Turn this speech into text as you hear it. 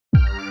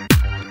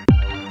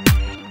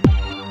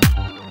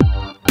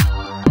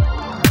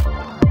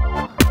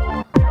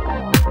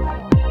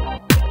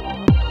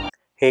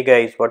Hey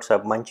guys, what's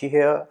up? Munchie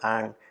here,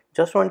 and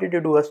just wanted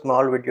to do a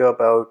small video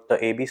about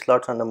the AB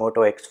slots on the Moto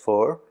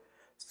X4.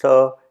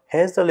 So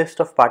here's the list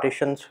of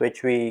partitions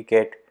which we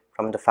get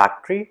from the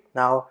factory.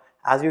 Now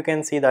as you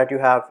can see that you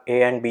have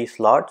A and B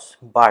slots,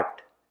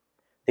 but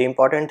the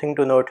important thing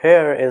to note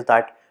here is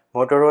that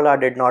Motorola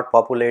did not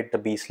populate the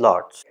B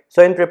slots.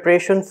 So in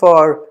preparation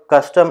for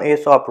custom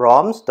AOSP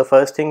ROMs, the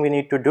first thing we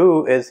need to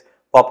do is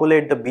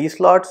populate the B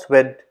slots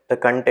with the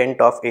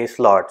content of A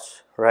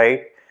slots,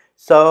 right?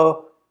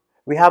 So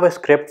we have a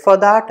script for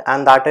that,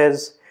 and that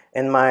is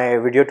in my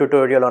video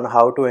tutorial on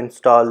how to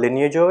install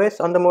Lineage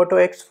OS on the Moto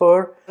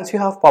X4. Once you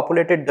have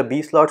populated the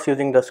B slots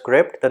using the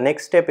script, the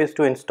next step is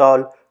to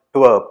install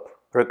Twrp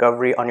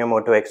Recovery on your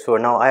Moto X4.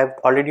 Now I have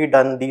already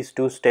done these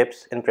two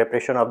steps in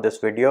preparation of this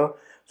video.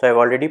 So I have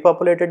already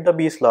populated the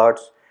B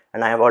slots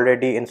and I have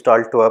already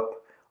installed Twrp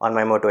on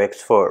my Moto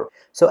X4.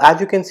 So as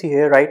you can see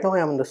here, right now I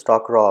am in the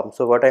stock ROM.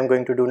 So what I'm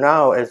going to do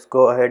now is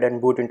go ahead and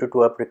boot into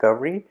Twrp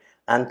Recovery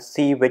and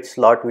see which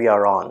slot we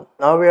are on.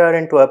 Now we are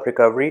in Twrp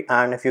Recovery,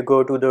 and if you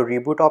go to the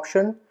reboot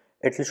option,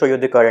 it will show you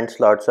the current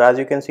slot. So as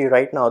you can see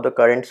right now, the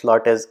current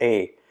slot is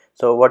A.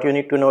 So what you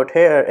need to note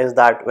here is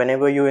that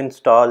whenever you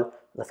install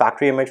the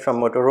factory image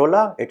from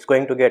Motorola, it's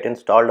going to get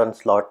installed on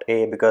slot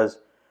A because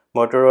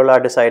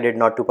Motorola decided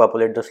not to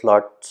populate the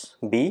slots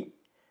B.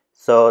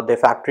 So the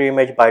factory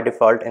image by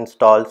default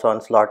installs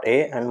on slot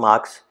A and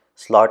marks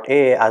slot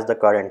A as the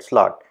current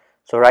slot.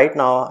 So right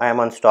now I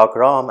am on stock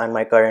ROM and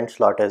my current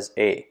slot is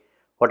A.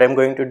 What I'm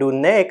going to do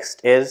next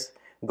is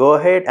go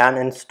ahead and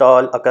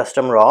install a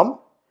custom ROM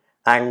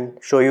and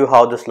show you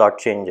how the slot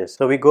changes.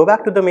 So we go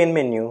back to the main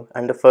menu,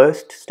 and the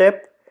first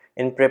step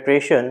in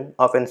preparation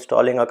of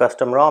installing a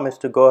custom ROM is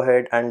to go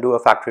ahead and do a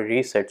factory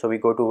reset. So we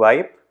go to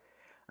wipe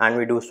and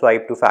we do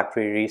swipe to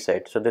factory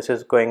reset. So this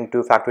is going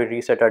to factory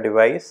reset our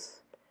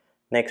device.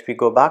 Next we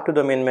go back to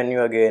the main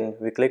menu again,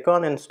 we click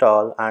on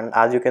install, and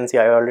as you can see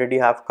I already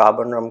have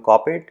Carbon ROM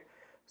copied.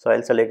 So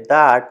I'll select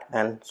that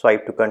and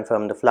swipe to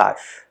confirm the flash.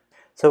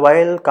 So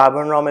while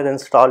Carbon ROM is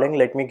installing,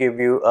 let me give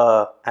you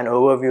an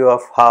overview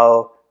of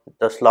how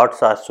the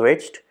slots are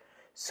switched.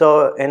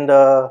 So in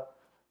the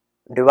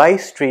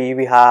device tree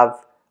we have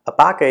a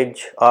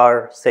package,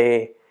 or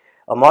say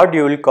a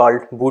module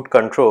called boot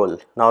control.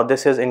 Now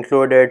this is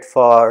included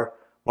for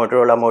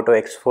Motorola Moto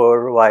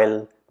X4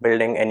 while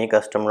building any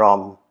custom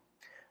ROM.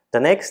 The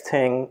next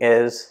thing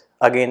is,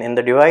 again in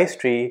the device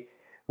tree,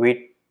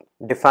 we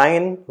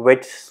define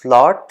which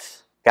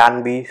slots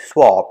can be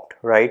swapped,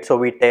 right? So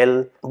we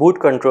tell boot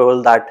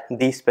control that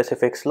these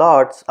specific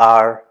slots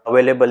are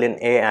available in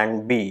A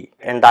and B,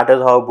 and that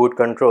is how boot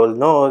control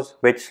knows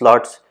which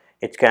slots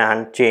it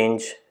can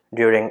change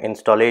during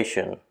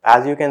installation.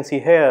 As you can see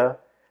here,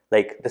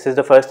 like this is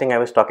the first thing I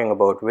was talking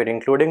about. We're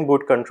including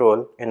boot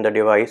control in the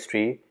device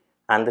tree,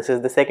 and this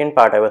is the second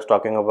part I was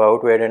talking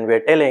about, wherein we're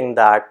telling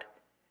that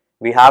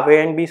we have A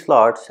and B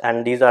slots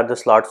and these are the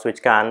slots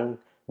which can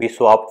be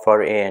swapped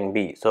for A and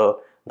B.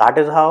 So that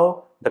is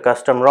how the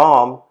custom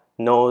ROM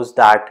knows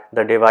that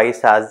the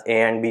device has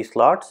A and B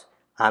slots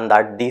and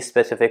that these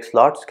specific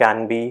slots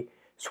can be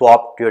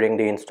swapped during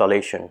the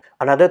installation.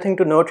 Another thing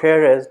to note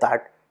here is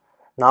that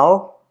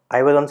now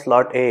I was on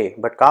slot A,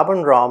 but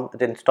Carbon ROM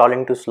is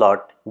installing to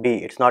slot B.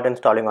 It's not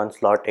installing on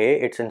slot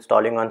A, it's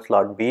installing on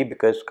slot B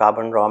because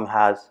Carbon ROM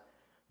has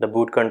the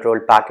boot control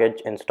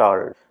package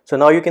installed. So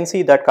now you can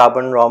see that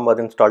Carbon ROM was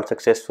installed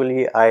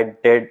successfully. I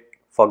did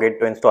forget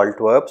to install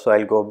Twrp, so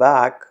I'll go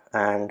back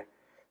and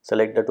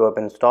select the Twrp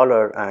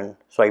installer and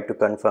swipe to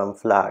confirm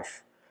flash.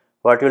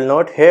 What you'll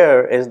note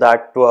here is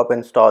that Twrp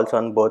installs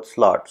on both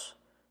slots.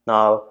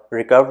 Now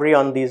recovery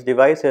on these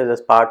devices is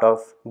part of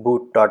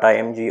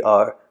boot.img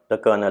or the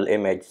kernel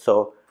image.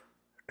 So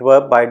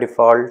Twrp by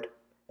default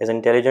is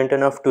intelligent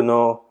enough to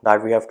know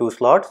that we have two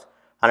slots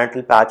and it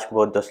will patch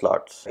both the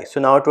slots. So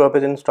now Twrp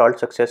is installed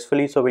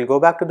successfully. So we'll go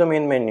back to the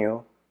main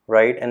menu,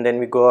 right? And then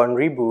we go on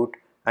reboot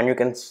and you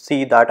can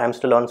see that I'm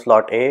still on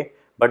slot A,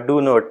 but do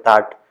note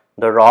that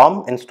the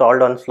ROM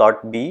installed on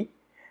slot B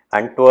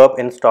and Twrp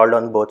installed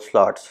on both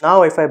slots.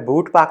 Now if I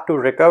boot back to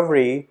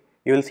recovery,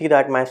 you will see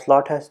that my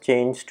slot has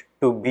changed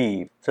to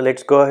B. So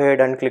let's go ahead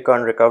and click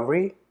on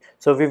recovery.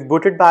 So we've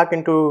booted back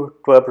into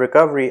Twrp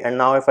Recovery, and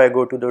now if I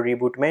go to the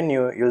reboot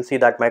menu, you'll see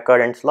that my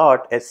current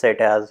slot is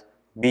set as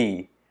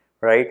B.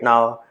 Right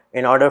now,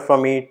 in order for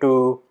me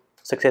to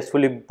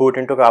successfully boot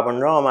into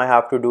Carbon ROM, I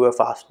have to do a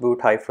fastboot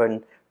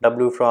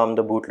 -W from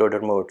the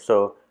bootloader mode.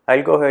 So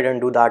I'll go ahead and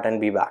do that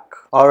and be back.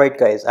 Alright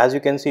guys, as you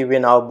can see, we're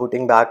now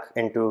booting back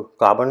into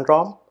Carbon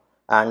ROM,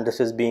 and this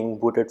is being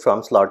booted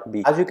from slot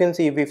B. As you can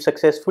see, we've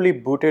successfully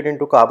booted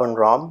into Carbon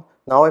ROM.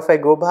 Now if I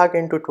go back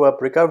into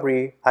Twrp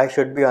Recovery, I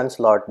should be on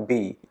slot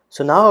B.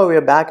 So now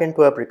we're back in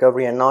Twrp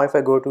Recovery, and now if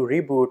I go to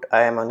reboot,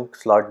 I am on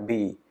slot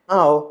B.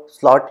 Now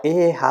slot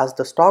A has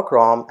the stock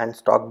ROM and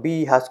stock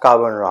B has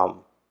Carbon ROM.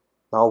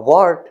 Now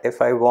what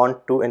if I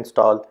want to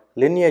install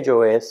Lineage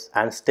OS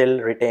and still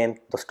retain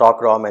the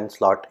stock ROM in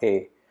slot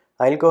A?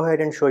 I'll go ahead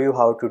and show you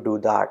how to do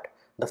that.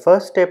 The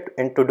first step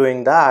into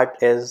doing that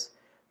is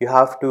you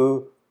have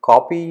to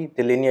copy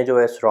the Lineage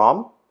OS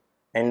ROM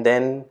and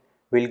then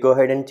we'll go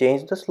ahead and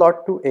change the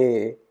slot to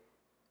A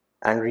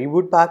and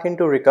reboot back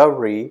into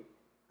recovery,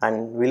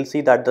 and we'll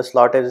see that the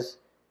slot is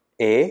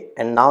A,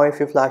 and now if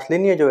you flash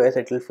Lineage OS,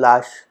 it will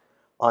flash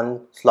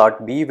on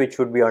slot B, which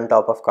would be on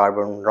top of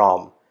Carbon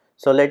ROM.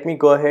 So let me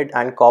go ahead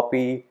and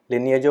copy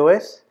Lineage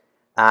OS,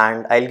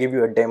 and I'll give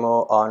you a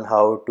demo on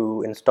how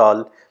to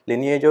install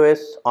Lineage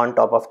OS on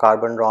top of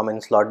Carbon ROM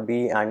in slot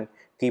B and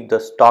keep the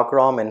stock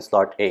ROM in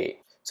slot A.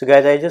 So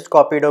guys, I just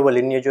copied over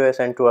Lineage OS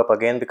and Twrp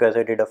again because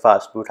I did a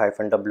fastboot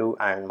 -w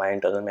and my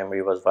internal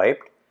memory was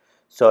wiped.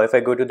 So if I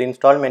go to the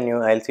install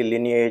menu, I'll see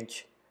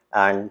Lineage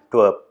and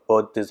Twrp,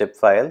 both the zip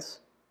files.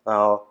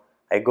 Now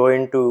I go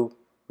into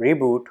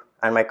reboot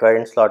and my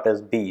current slot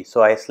is B.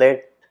 So I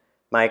select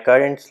my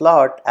current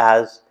slot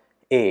as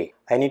A.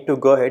 I need to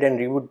go ahead and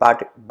reboot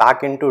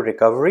back into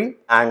recovery,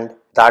 and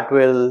that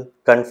will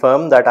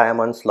confirm that I am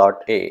on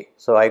slot A.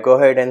 So I go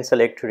ahead and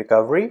select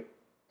recovery.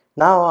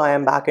 Now I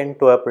am back in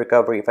Twrp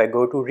Recovery. If I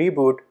go to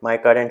reboot, my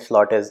current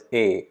slot is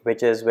A,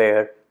 which is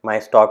where my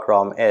stock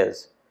ROM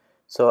is.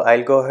 So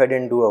I'll go ahead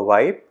and do a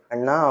wipe,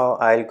 and now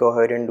I'll go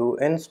ahead and do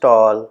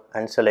install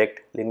and select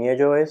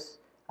Lineage OS,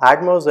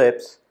 add more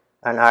zips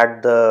and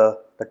add the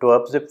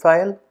Twrp zip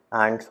file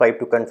and swipe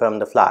to confirm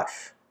the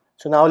flash.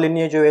 So now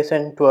Lineage OS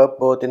and Twrp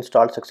both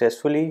installed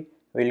successfully.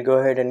 We'll go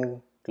ahead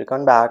and click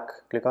on back,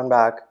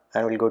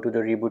 and we'll go to the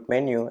reboot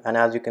menu, and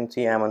as you can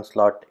see, I'm on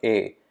slot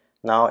A.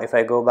 Now if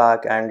I go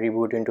back and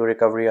reboot into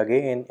recovery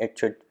again, it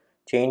should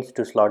change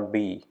to slot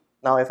B.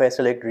 Now if I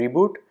select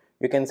reboot,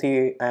 you can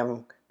see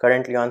I'm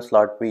currently on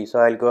slot B. So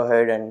I'll go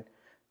ahead and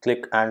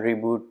click and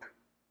reboot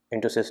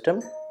into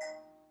system.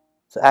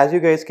 So as you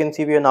guys can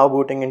see, we are now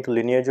booting into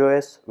Lineage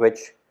OS,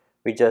 which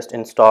we just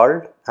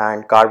installed,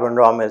 and Carbon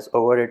ROM is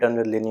overwritten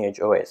with Lineage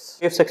OS.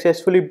 We have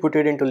successfully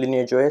booted into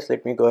Lineage OS.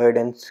 Let me go ahead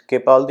and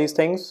skip all these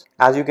things.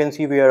 As you can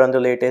see, we are on the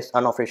latest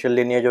unofficial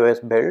Lineage OS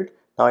build.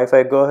 Now if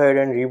I go ahead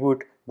and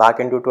reboot back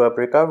into Twrp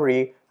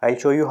Recovery, I'll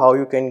show you how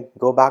you can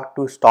go back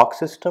to stock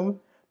system,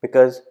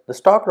 because the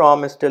stock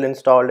ROM is still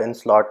installed in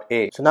slot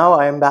A. So now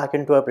I am back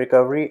in Twrp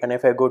Recovery, and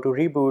if I go to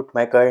reboot,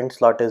 my current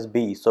slot is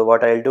B. So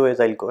what I'll do is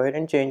I'll go ahead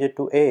and change it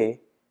to A.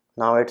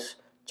 Now it's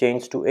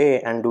changed to A,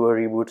 and do a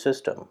reboot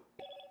system.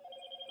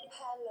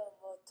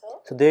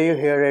 So there you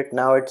hear it.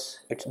 Now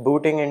it's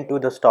booting into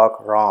the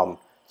stock ROM.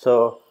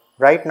 So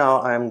right now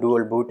I am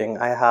dual booting.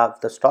 I have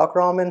the stock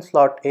ROM in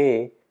slot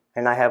A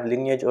and I have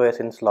Lineage OS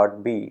in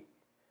slot B.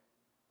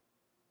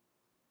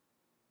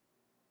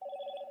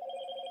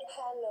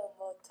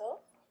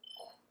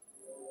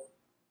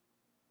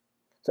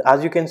 So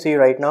as you can see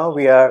right now,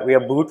 we are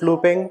boot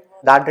looping.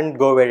 That didn't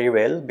go very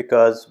well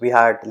because we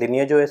had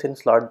Lineage OS in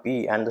slot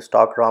B and the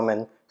stock ROM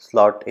in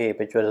slot A,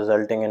 which was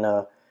resulting in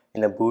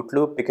a boot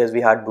loop because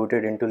we had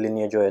booted into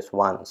Lineage OS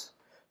once.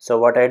 So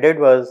what I did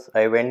was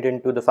I went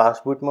into the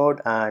fast boot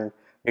mode and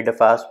did a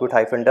fastboot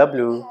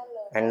 -w,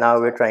 and now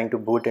we're trying to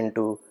boot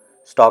into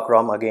stock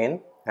ROM again,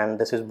 and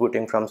this is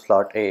booting from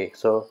slot A.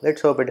 So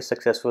let's hope it is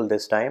successful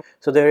this time.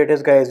 So there it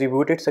is guys, we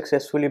booted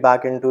successfully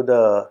back into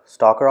the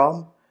stock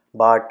ROM,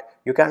 but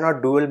you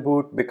cannot dual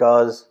boot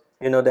because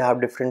they have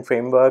different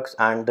frameworks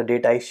and the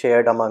data is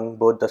shared among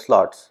both the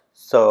slots.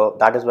 So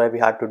that is why we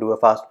had to do a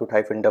fastboot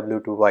 -w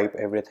to wipe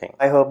everything.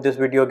 I hope this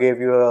video gave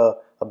you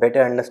a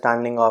better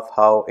understanding of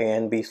how A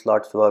and B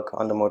slots work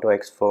on the Moto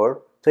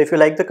X4. So if you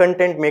like the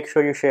content, make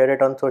sure you share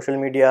it on social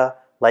media,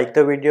 like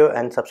the video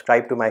and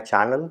subscribe to my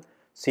channel.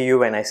 See you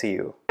when I see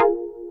you.